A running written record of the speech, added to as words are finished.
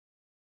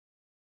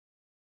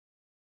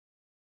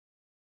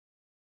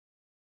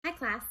Hi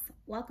class,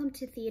 welcome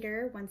to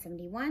Theater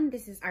 171.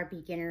 This is our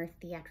beginner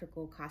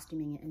theatrical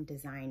costuming and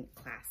design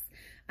class.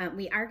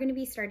 We are going to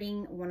be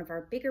starting one of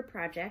our bigger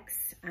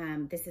projects.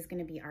 This is going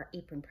to be our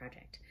apron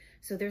project.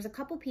 So there's a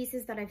couple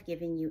pieces that I've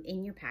given you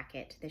in your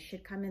packet that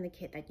should come in the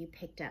kit that you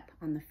picked up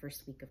on the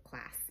first week of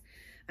class.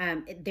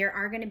 There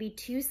are going to be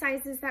two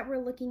sizes that we're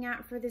looking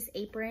at for this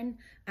apron.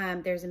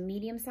 There's a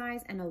medium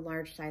size and a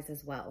large size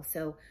as well.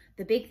 So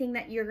the big thing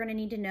that you're going to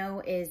need to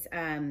know is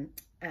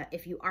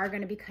if you are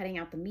going to be cutting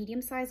out the medium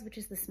size, which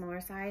is the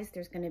smaller size,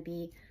 there's going to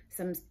be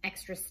some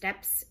extra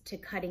steps to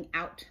cutting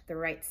out the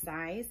right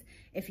size.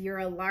 If you're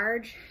a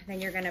large, then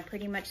you're going to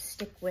pretty much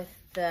stick with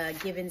the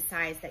given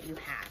size that you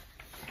have.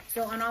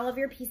 So on all of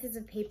your pieces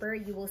of paper,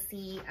 you will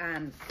see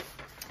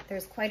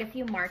there's quite a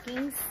few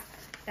markings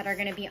that are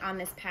going to be on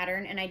this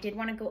pattern, and I did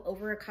want to go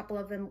over a couple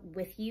of them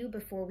with you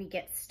before we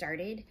get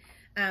started.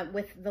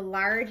 With the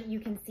large, you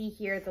can see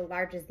here the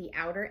large is the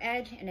outer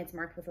edge and it's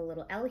marked with a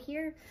little L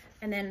here,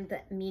 and then the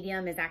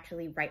medium is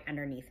actually right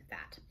underneath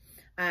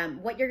that.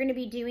 What you're going to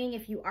be doing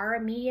if you are a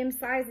medium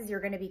size is you're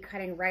going to be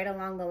cutting right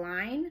along the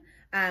line.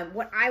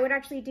 What I would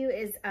actually do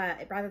is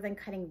rather than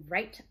cutting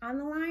right on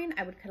the line,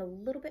 I would cut a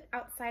little bit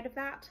outside of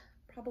that,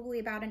 probably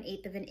about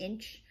 1/8 of an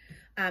inch,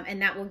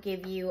 and that will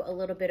give you a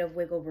little bit of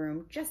wiggle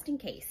room just in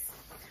case.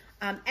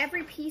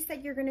 Every piece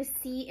that you're going to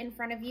see in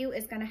front of you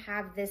is going to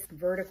have this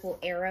vertical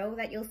arrow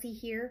that you'll see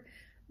here.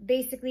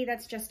 Basically,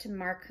 that's just to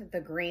mark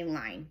the grain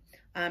line.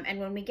 And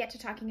when we get to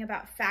talking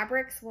about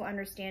fabrics, we'll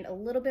understand a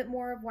little bit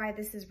more of why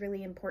this is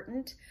really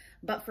important.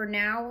 But for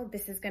now,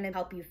 this is going to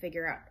help you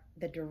figure out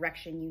the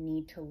direction you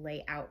need to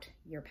lay out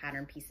your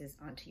pattern pieces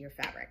onto your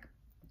fabric.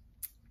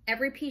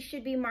 Every piece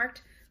should be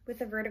marked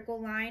with a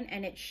vertical line,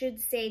 and it should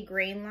say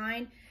grain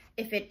line.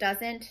 If it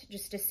doesn't,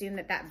 just assume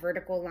that that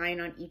vertical line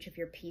on each of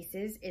your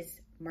pieces is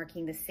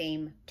marking the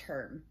same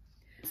term.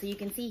 So you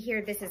can see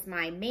here, this is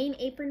my main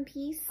apron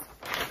piece.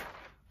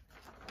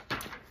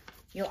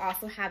 You'll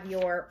also have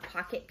your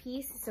pocket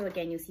piece. So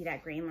again, you see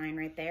that grain line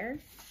right there.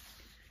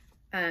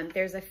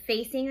 There's a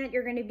facing that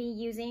you're going to be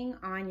using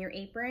on your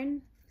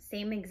apron.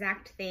 Same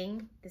exact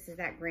thing. This is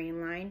that grain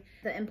line.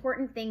 The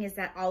important thing is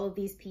that all of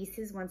these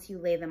pieces, once you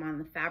lay them on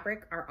the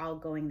fabric, are all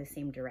going the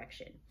same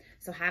direction.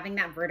 So having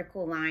that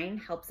vertical line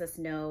helps us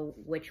know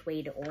which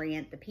way to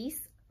orient the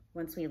piece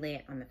once we lay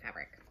it on the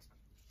fabric.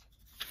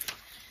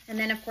 And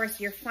then of course,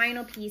 your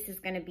final piece is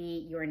going to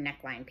be your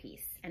neckline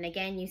piece. And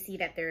again, you see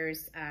that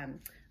there's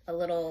a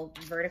little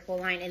vertical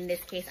line. In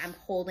this case, I'm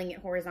holding it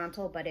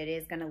horizontal, but it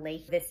is going to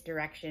lay this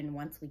direction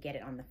once we get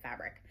it on the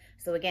fabric.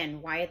 So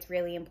again, why it's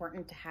really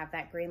important to have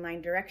that grain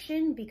line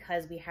direction,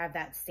 because we have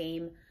that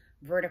same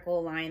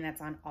vertical line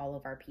that's on all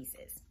of our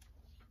pieces.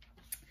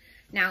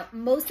 Now,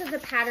 most of the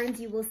patterns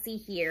you will see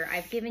here,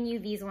 I've given you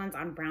these ones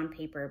on brown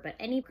paper, but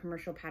any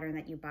commercial pattern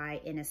that you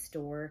buy in a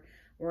store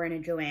or in a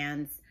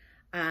Joann's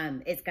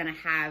is going to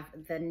have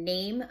the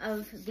name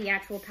of the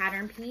actual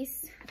pattern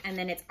piece, and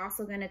then it's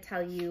also going to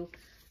tell you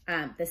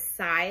the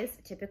size.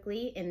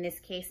 Typically, in this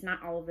case,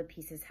 not all of the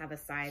pieces have a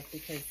size,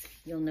 because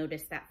you'll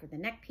notice that for the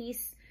neck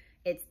piece,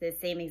 it's the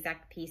same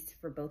exact piece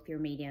for both your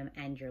medium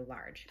and your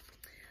large.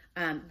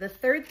 The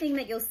third thing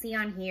that you'll see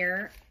on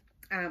here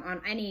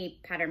on any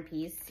pattern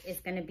piece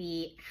is going to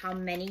be how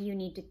many you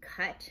need to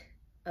cut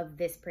of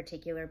this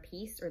particular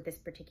piece or this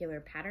particular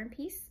pattern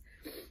piece.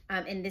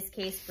 In this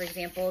case, for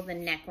example, the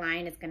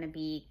neckline is going to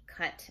be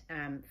cut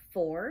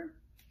 4.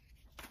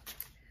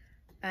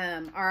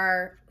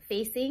 Our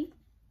facing,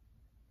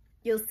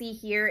 you'll see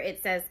here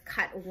it says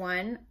cut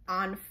 1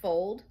 on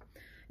fold.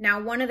 Now,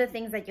 one of the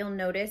things that you'll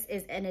notice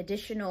is an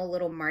additional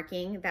little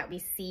marking that we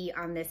see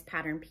on this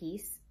pattern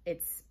piece.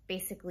 It's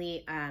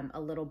basically a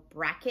little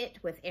bracket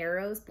with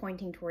arrows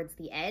pointing towards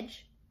the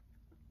edge.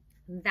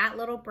 That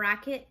little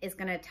bracket is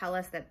going to tell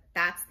us that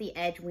that's the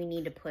edge we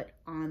need to put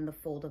on the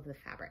fold of the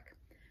fabric.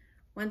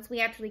 Once we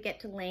actually get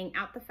to laying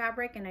out the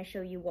fabric and I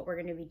show you what we're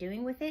going to be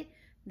doing with it,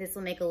 this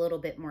will make a little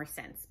bit more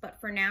sense.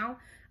 But for now,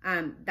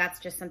 that's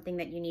just something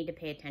that you need to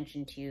pay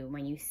attention to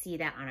when you see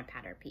that on a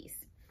pattern piece.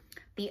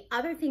 The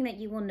other thing that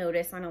you will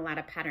notice on a lot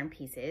of pattern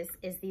pieces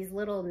is these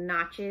little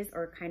notches,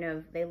 or kind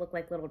of, they look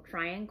like little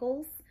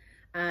triangles.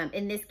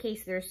 In this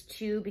case, there's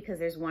 2 because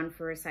there's one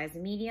for a size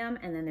medium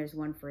and then there's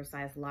one for a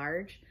size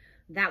large.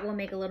 That will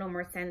make a little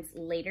more sense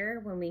later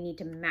when we need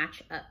to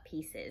match up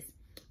pieces.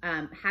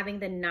 Having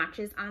the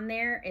notches on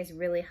there is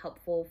really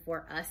helpful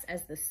for us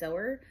as the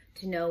sewer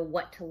to know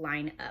what to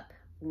line up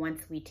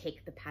once we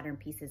take the pattern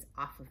pieces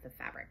off of the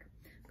fabric.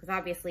 Because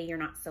obviously you're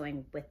not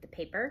sewing with the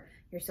paper,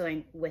 you're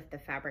sewing with the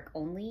fabric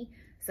only.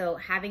 So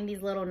having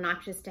these little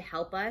notches to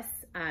help us,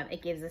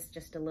 it gives us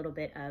just a little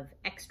bit of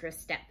extra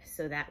step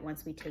so that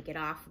once we take it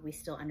off, we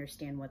still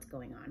understand what's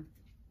going on.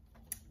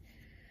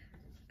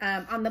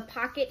 On the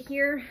pocket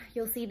here,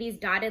 you'll see these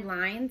dotted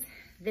lines.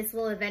 This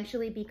will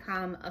eventually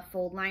become a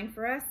fold line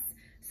for us.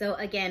 So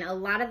again, a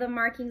lot of the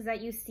markings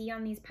that you see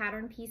on these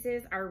pattern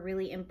pieces are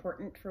really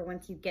important for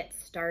once you get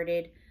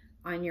started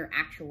on your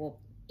actual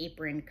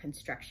apron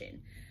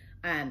construction.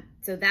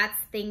 So that's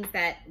things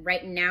that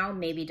right now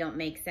maybe don't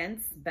make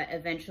sense, but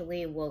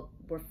eventually we'll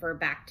refer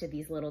back to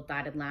these little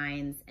dotted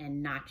lines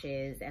and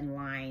notches and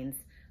lines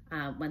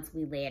once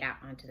we lay it out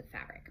onto the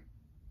fabric.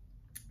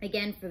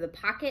 Again, for the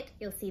pocket,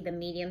 you'll see the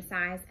medium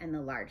size and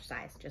the large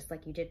size, just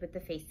like you did with the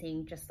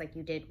facing, just like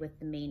you did with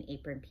the main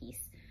apron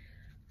piece.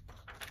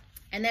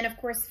 And then of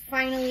course,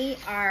 finally,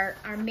 our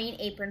main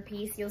apron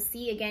piece, you'll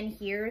see again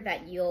here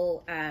that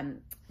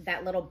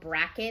that little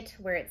bracket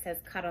where it says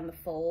cut on the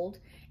fold.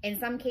 In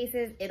some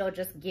cases, it'll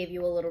just give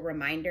you a little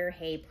reminder,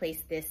 hey,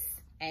 place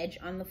this edge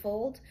on the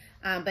fold.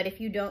 But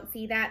if you don't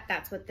see that,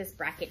 that's what this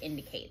bracket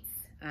indicates.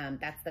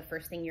 That's the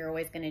first thing you're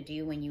always gonna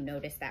do when you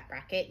notice that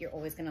bracket. You're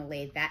always gonna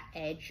lay that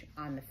edge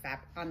on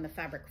the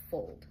fabric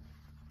fold.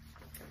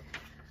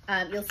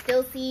 You'll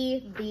still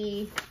see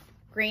the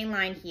grain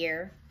line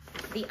here.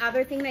 The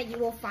other thing that you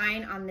will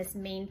find on this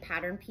main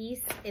pattern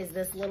piece is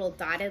this little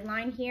dotted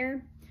line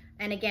here.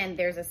 And again,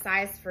 there's a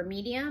size for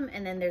medium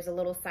and then there's a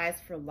little size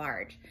for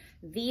large.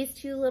 These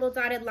two little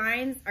dotted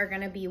lines are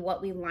gonna be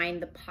what we line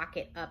the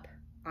pocket up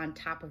on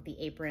top of the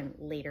apron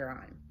later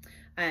on.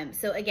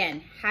 So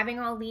again, having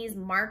all these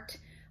marked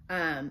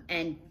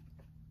and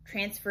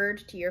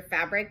transferred to your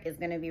fabric is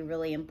gonna be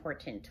really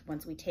important.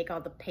 Once we take all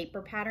the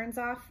paper patterns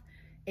off,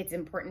 it's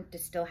important to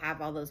still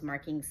have all those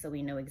markings so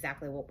we know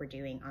exactly what we're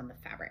doing on the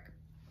fabric.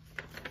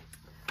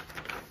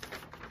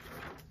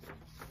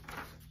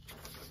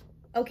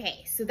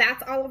 Okay, so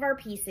that's all of our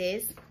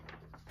pieces.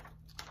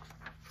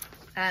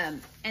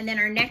 And then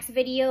our next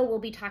video, we'll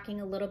be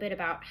talking a little bit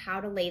about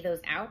how to lay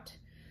those out,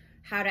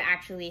 how to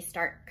actually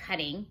start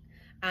cutting.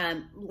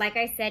 Like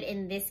I said,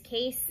 in this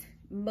case,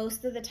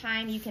 most of the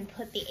time you can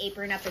put the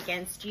apron up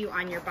against you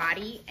on your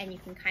body and you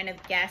can kind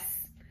of guess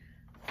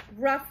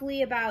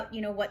roughly about,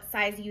 what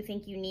size you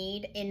think you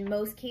need. In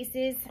most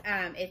cases,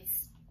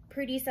 it's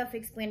pretty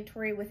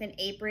self-explanatory with an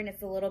apron.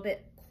 It's a little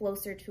bit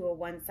closer to a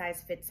one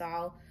size fits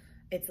all.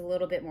 It's a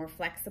little bit more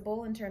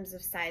flexible in terms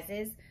of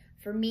sizes.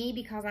 For me,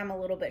 because I'm a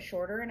little bit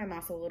shorter and I'm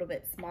also a little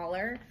bit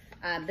smaller,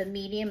 the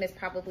medium is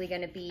probably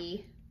gonna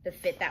be the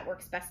fit that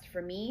works best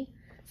for me.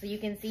 So you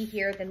can see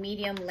here, the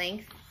medium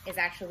length is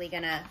actually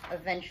gonna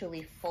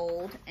eventually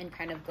fold and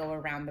kind of go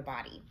around the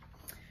body.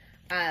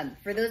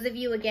 For those of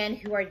you, again,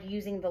 who are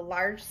using the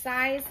large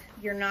size,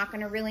 you're not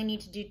gonna really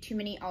need to do too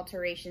many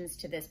alterations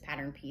to this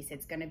pattern piece.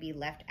 It's gonna be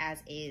left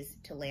as is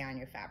to lay on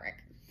your fabric.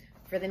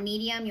 For the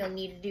medium, you'll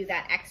need to do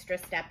that extra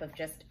step of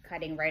just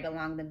cutting right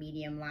along the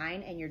medium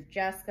line, and you're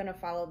just gonna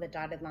follow the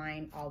dotted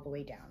line all the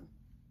way down.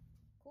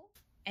 Cool.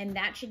 And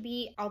that should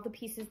be all the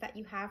pieces that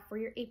you have for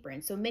your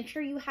apron. So make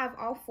sure you have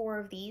all 4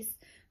 of these.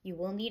 You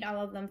will need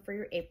all of them for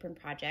your apron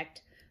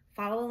project.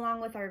 Follow along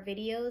with our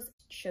videos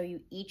to show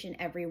you each and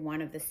every one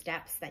of the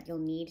steps that you'll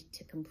need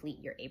to complete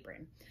your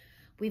apron.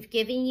 We've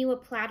given you a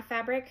plaid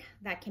fabric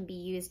that can be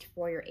used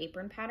for your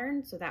apron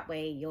pattern, so that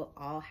way you'll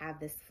all have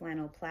this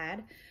flannel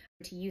plaid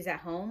to use at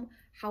home.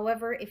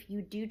 However, if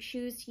you do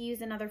choose to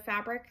use another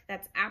fabric,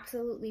 that's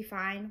absolutely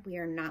fine. We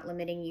are not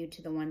limiting you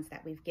to the ones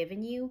that we've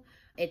given you.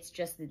 It's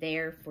just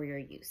there for your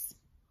use.